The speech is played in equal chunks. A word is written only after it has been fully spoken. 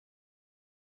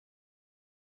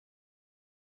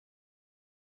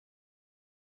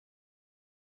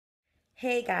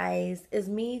Hey guys, it's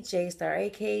me, J Star,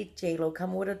 aka J Lo,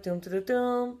 coming with a doom to the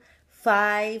doom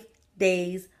 5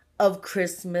 days of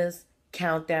Christmas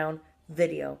countdown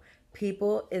video.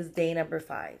 People, is day number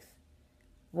 5.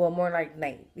 Well, more like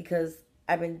night, because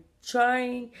I've been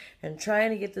trying and trying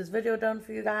to get this video done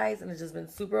for you guys, and it's just been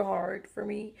super hard for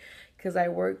me because I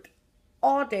worked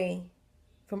all day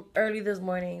from early this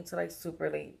morning to like super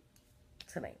late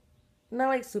tonight. Not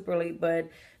like super late, but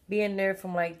being there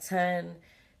from like 10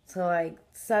 to like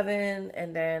 7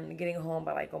 and then getting home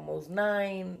by like almost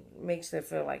 9 makes it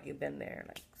feel like you've been there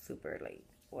like super late,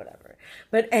 whatever.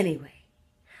 But anyway,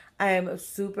 I am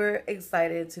super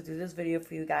excited to do this video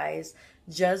for you guys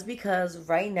just because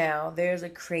right now there's a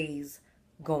craze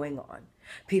going on.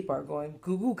 People are going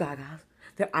goo goo gaga.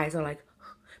 Their eyes are like,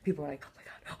 people are like, oh my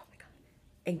God, oh my God.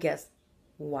 And guess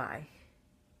why?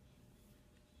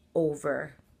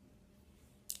 Over.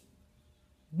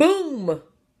 Boom!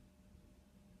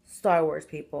 Star Wars,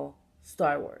 people.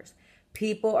 Star Wars.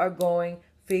 People are going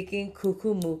freaking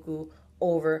cuckoo muku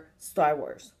over Star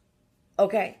Wars.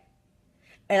 Okay?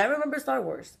 And I remember Star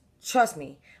Wars. Trust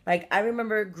me. Like, I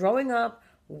remember growing up,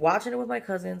 watching it with my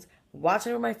cousins,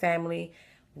 watching it with my family,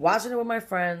 watching it with my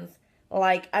friends.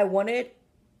 Like, I wanted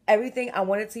everything. I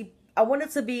wanted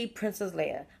to be Princess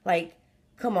Leia. Like,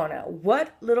 come on now.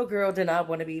 What little girl did not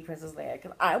want to be Princess Leia?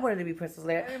 Because I wanted to be Princess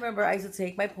Leia. I remember I used to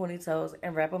take my ponytails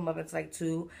and wrap them up into like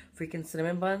 2 freaking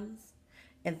cinnamon buns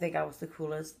and think I was the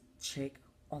coolest chick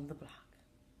on the block.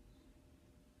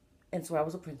 And so I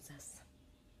was a princess.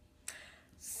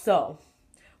 So,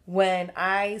 when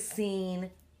I seen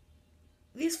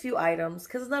these few items,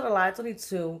 because it's not a lot, it's only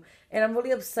 2, and I'm really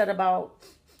upset about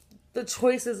the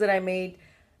choices that I made,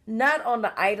 not on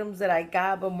the items that I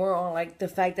got, but more on like the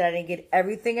fact that I didn't get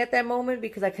everything at that moment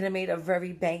because I could have made a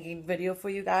very banging video for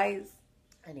you guys.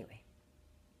 Anyway,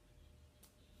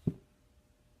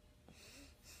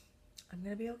 I'm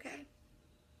gonna be okay.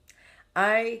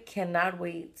 I cannot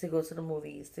wait to go to the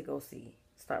movies to go see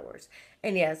Star Wars.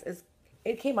 And yes,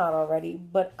 it came out already,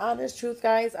 but honest truth,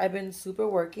 guys, I've been super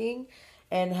working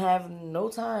and have no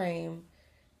time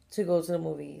to go to the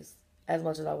movies as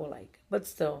much as I would like. But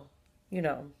still, you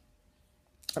know,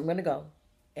 I'm gonna go,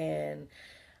 and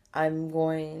I'm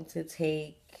going to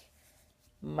take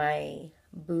my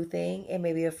boo thing and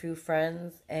maybe a few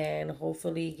friends and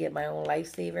hopefully get my own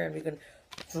lifesaver and we can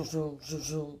zoom, zoom, zoom,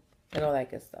 zoom, and all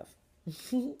that good stuff.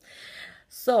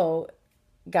 So,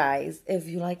 guys, if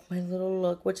you like my little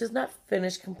look, which is not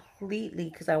finished completely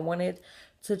because I wanted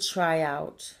to try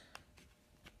out,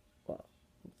 well,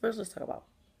 first let's talk about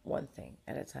one thing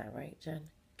at a time, right, Jen?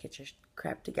 Get your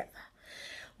crap together.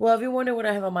 Well, if you wonder what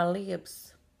I have on my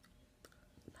lips,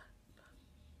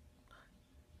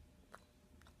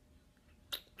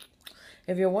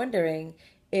 if you're wondering,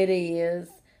 it is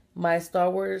my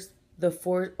Star Wars The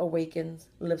Force Awakens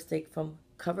lipstick from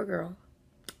CoverGirl.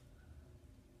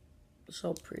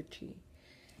 So pretty.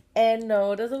 And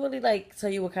no, it doesn't really like tell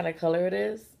you what kind of color it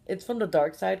is. It's from the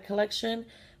Dark Side collection,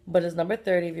 but it's number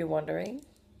 30 if you're wondering.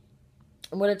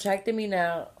 What attracted me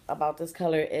now about this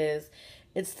color is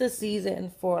it's the season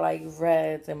for like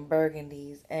reds and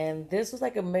burgundies. And this was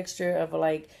like a mixture of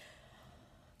like,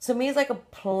 to me it's like a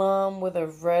plum with a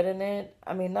red in it.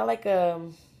 I mean, not like I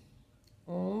don't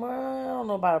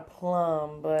know about a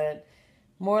plum, but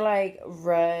more like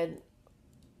red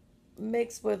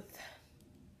mixed with,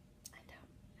 I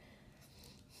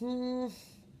don't,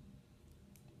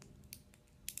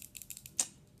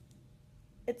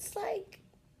 it's like,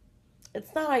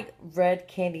 it's not like red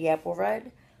candy apple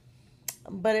red,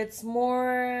 but it's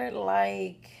more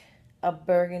like a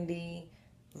burgundy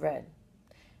red.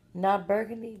 Not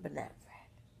burgundy, but not red.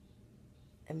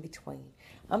 In between.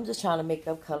 I'm just trying to make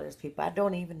up colors, people. I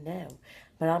don't even know,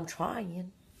 but I'm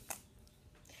trying.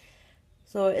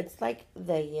 So it's like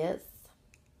this.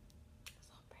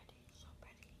 So pretty, so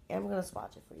pretty. And I'm going to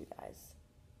swatch it for you guys.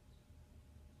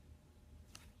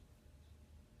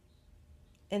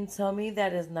 And tell me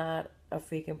that is not a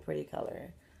freaking pretty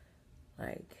color.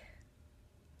 Like,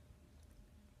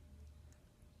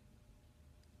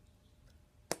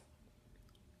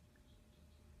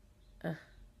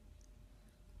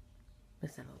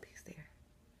 miss that little piece there.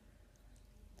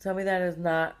 Tell me that is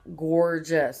not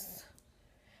gorgeous.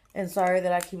 And sorry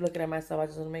that I keep looking at myself. I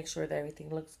just want to make sure that everything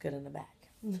looks good in the back.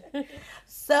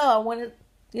 So I wanted,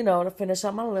 to finish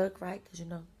up my look, right? Because,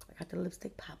 I got the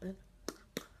lipstick popping.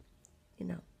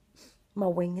 My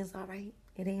wing is all right.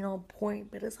 It ain't on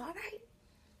point, but it's all right.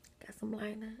 Got some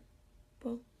liner.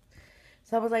 Boom.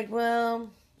 So I was like,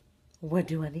 well, what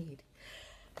do I need?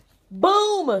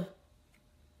 Boom!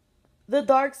 The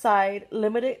Dark Side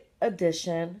limited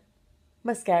edition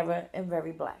mascara in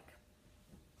Very Black.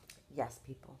 Yes,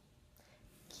 people.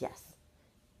 Yes.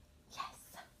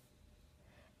 Yes.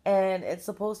 And it's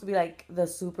supposed to be like the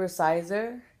super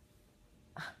sizer.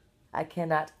 I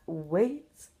cannot wait.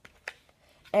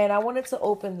 And I wanted to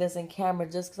open this in camera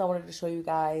just because I wanted to show you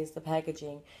guys the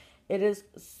packaging. It is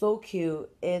so cute.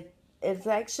 It's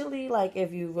actually like,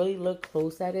 if you really look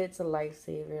close at it, it's a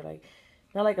lifesaver. Like,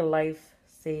 not like a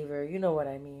lifesaver. You know what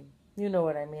I mean. You know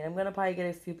what I mean. I'm gonna probably get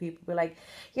a few people be like,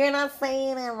 "You're not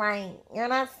saying it right. You're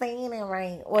not saying it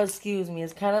right." Well, excuse me.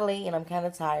 It's kind of late and I'm kind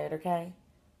of tired. Okay.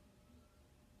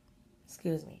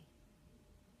 Excuse me.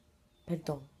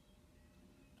 Perdón.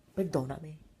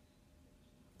 Perdóname.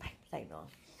 Like no.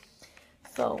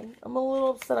 So I'm a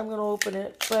little upset. I'm gonna open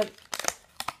it, but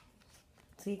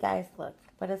so you guys look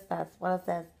what it says. What it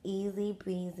says: easy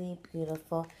breezy,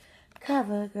 beautiful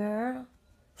cover girl.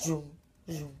 Zoom,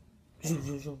 zoom, zoom,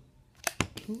 zoom, zoom.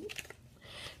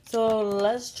 So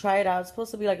let's try it out. It's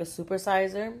supposed to be like a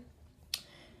supersizer,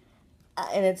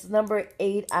 and it's number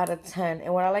 8 out of 10.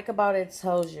 And what I like about it, it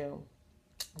tells you.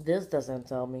 This doesn't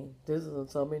tell me. This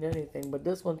doesn't tell me anything. But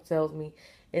this one tells me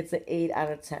it's an 8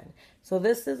 out of 10. So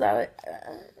this is I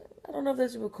don't know if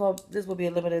this would call this would be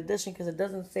a limited edition because it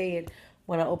doesn't say it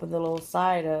when I open the little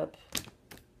side up.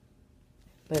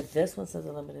 But this one says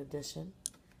a limited edition,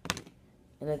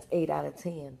 and it's 8 out of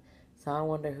 10. So I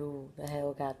wonder who the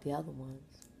hell got the other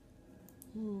ones.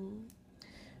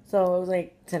 So it was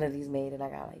like 10 of these made, and I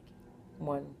got like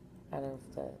 1 out of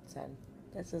the 10.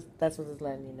 That's what it's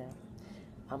letting you know.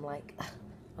 I'm like,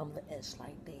 I'm the ish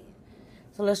like that.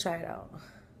 So let's try it out.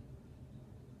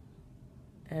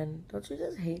 And don't you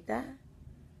just hate that?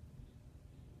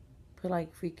 Put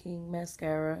like freaking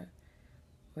mascara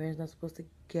where it's not supposed to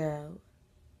go.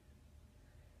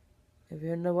 If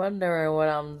you're wondering what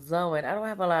I'm doing, I don't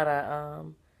have a lot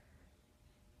of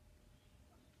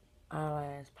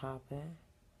eyelash popping.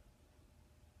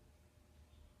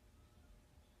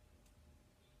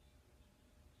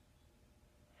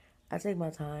 I take my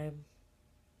time.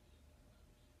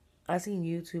 I seen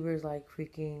YouTubers like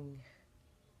freaking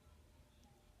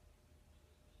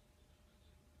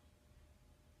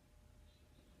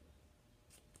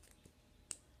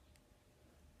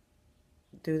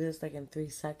do this like in 3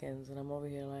 seconds, and I'm over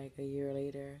here like a year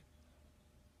later.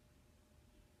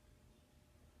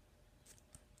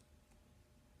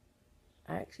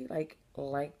 I actually like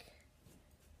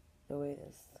the way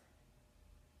this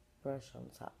brush on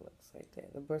top looks right there.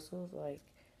 The bristles, like,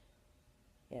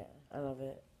 yeah, I love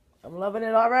it. I'm loving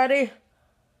it already.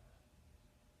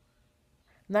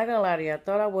 Not gonna lie to you, I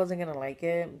thought I wasn't gonna like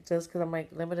it just because I'm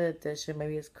like limited edition.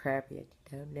 Maybe it's crappy.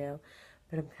 I don't know,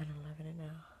 but I'm kind of loving it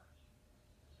now.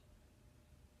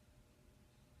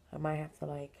 I might have to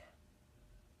like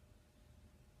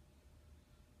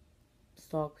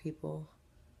stalk people.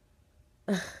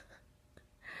 But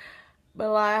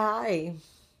like, hi,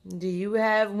 do you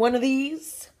have one of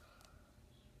these?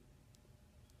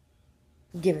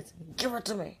 Give it to me. Give it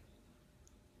to me.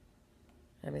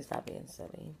 Let me stop being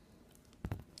silly.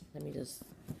 Let me just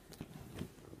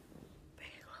bring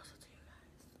it closer to you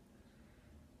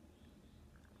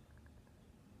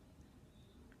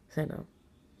guys. So no.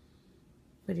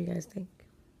 What do you guys think?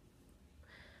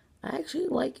 I actually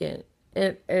like it.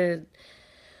 It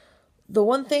the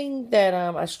one thing that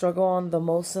I struggle on the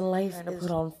most in life is to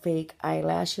put on fake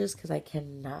eyelashes because I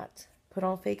cannot put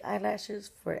on fake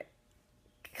eyelashes for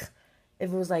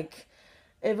if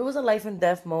it was a life and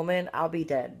death moment, I'll be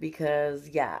dead because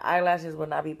yeah, eyelashes would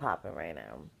not be popping right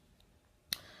now.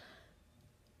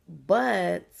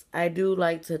 But I do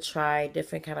like to try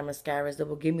different kind of mascaras that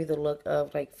will give me the look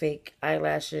of like fake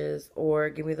eyelashes or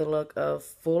give me the look of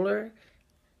fuller.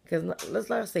 Because let's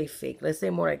not say fake. Let's say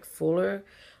more like fuller.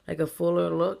 Like a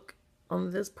fuller look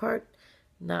on this part.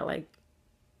 Not like,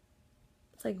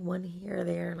 it's like one here,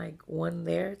 there, like one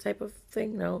there type of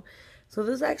thing. No. So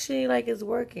this actually like is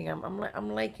working.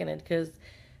 I'm liking it because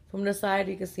from the side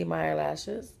you can see my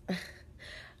eyelashes.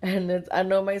 And I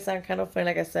know it might sound kind of funny.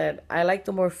 Like I said, I like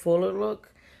the more fuller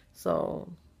look.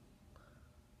 So,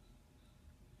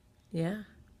 yeah.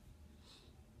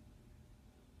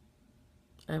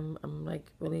 I'm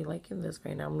like really liking this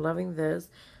right now. I'm loving this.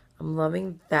 I'm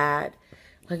loving that.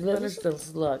 Like, look at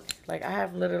this look. Like, I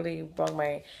have literally brought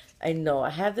my, I know, I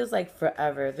had this like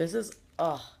forever. This is,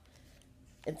 oh,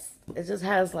 it just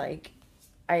has like,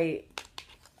 I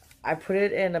put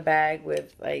it in a bag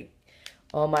with like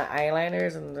all my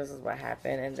eyeliners, and this is what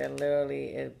happened. And then literally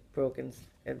it broke in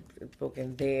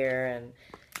there, and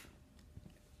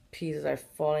pieces are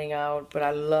falling out. But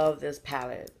I love this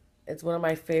palette. It's one of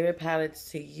my favorite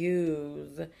palettes to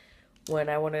use when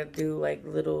I want to do like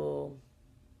my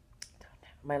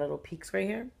little peaks right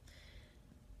here.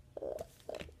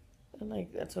 And like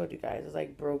I told you guys, it's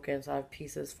like broken, so I have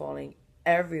pieces falling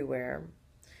everywhere.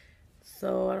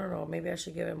 So I don't know. Maybe I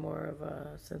should give it more of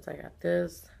a, since I got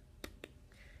this,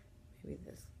 maybe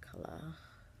this color.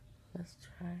 Let's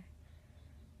try.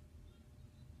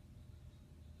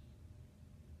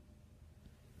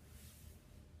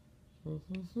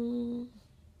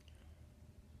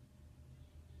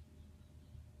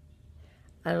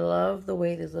 I love the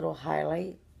way this little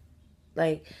highlight,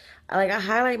 like, I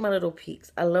highlight my little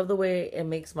peaks. I love the way it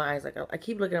makes my eyes, like, I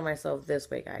keep looking at myself this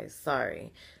way, guys.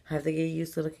 Sorry. I have to get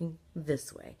used to looking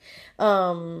this way.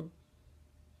 I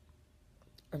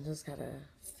just gotta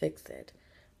fix it.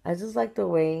 I just like the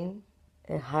way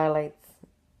it highlights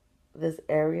this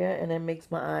area and it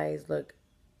makes my eyes look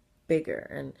bigger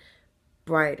and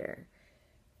brighter.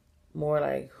 More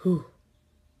like, who?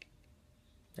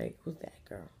 Like, who's that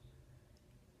girl?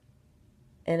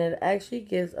 And it actually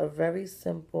gives a very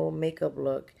simple makeup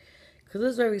look. Because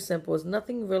it's very simple. It's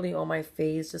nothing really on my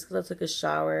face. Just because I took a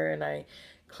shower and I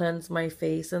cleansed my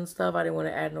face and stuff. I didn't want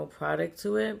to add no product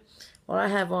to it. All I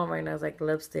have on right now is like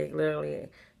lipstick, literally,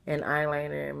 and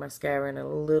eyeliner and mascara and a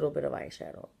little bit of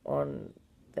eyeshadow on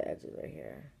the edges right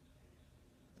here.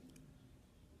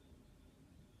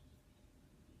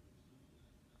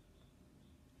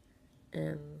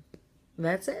 And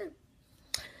that's it.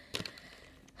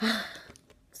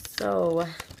 So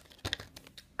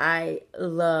I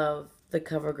love the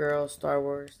CoverGirl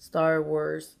Star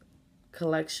Wars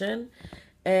collection,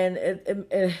 and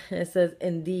it says,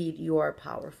 "Indeed, you are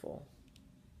powerful."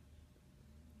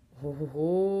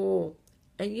 Ooh.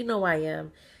 And you know I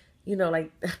am. You know,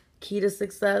 like, key to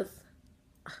success,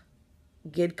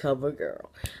 get CoverGirl.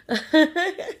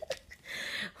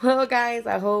 Well, guys,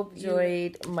 I hope you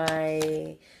enjoyed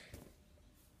my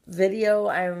video.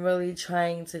 I'm really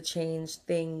trying to change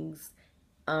things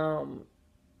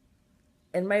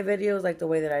in my videos, like the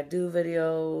way that I do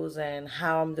videos and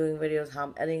how I'm doing videos, how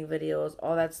I'm editing videos,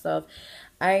 all that stuff.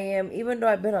 I am, even though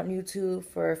I've been on YouTube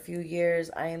for a few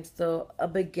years, I am still a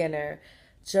beginner,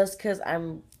 just because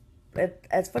I'm,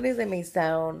 as funny as it may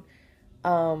sound,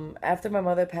 after my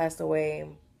mother passed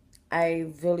away,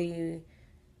 I really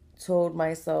told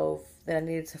myself that I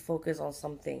needed to focus on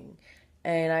something.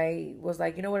 And I was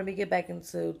like, you know what, let me get back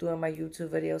into doing my YouTube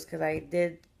videos, because I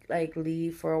did like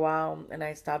leave for a while and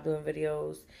I stopped doing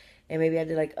videos. And maybe I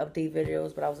did like update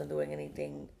videos, but I wasn't doing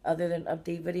anything other than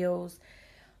update videos.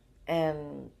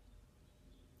 And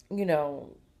you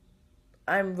know,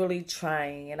 I'm really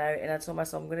trying, and I told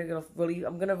myself I'm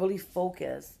gonna really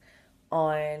focus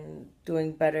on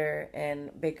doing better and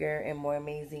bigger and more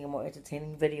amazing and more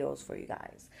entertaining videos for you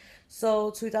guys.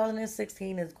 So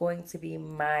 2016 is going to be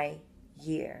my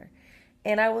year.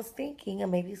 And I was thinking of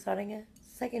maybe starting a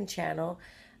second channel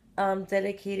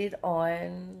dedicated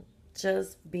on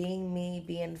just being me,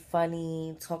 being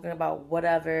funny, talking about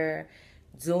whatever,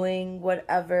 doing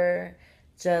whatever,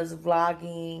 just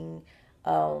vlogging,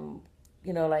 um,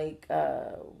 like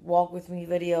walk with me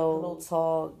video, little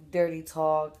talk, dirty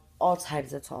talk, all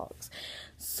types of talks.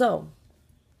 So,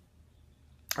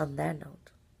 on that note,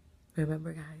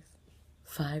 remember, guys,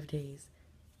 5 days.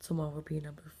 Tomorrow will be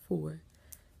number 4.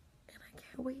 And I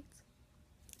can't wait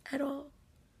at all.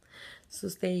 So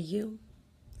stay you,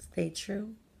 stay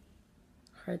true,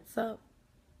 hearts up.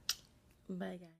 Bye, guys.